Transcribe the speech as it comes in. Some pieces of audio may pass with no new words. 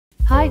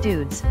Hi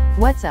dudes,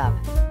 what's up?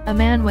 A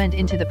man went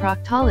into the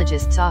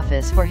proctologist's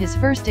office for his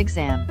first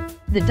exam.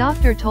 The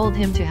doctor told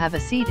him to have a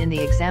seat in the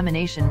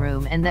examination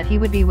room and that he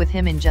would be with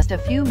him in just a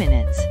few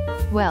minutes.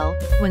 Well,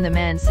 when the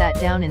man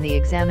sat down in the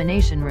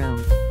examination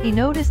room, he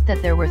noticed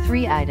that there were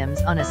 3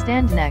 items on a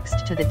stand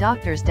next to the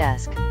doctor's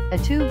desk: a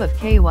tube of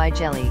KY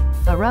jelly,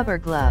 a rubber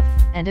glove,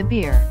 and a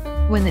beer.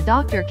 When the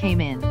doctor came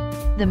in,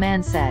 the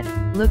man said,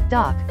 "Look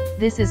doc,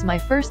 this is my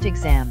first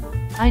exam.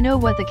 I know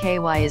what the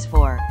KY is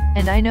for,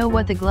 and I know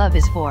what the glove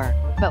is for,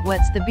 but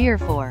what's the beer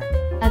for?"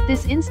 At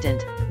this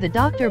instant, the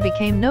doctor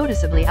became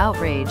noticeably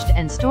outraged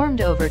and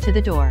stormed over to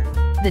the door.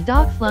 The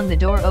doc flung the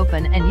door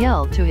open and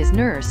yelled to his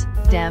nurse,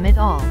 "Damn it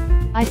all.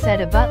 I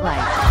said a butt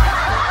light."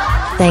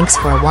 Thanks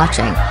for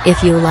watching.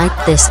 If you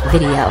liked this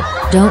video,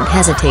 don't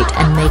hesitate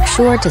and make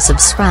sure to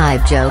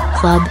subscribe. Joke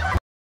Club.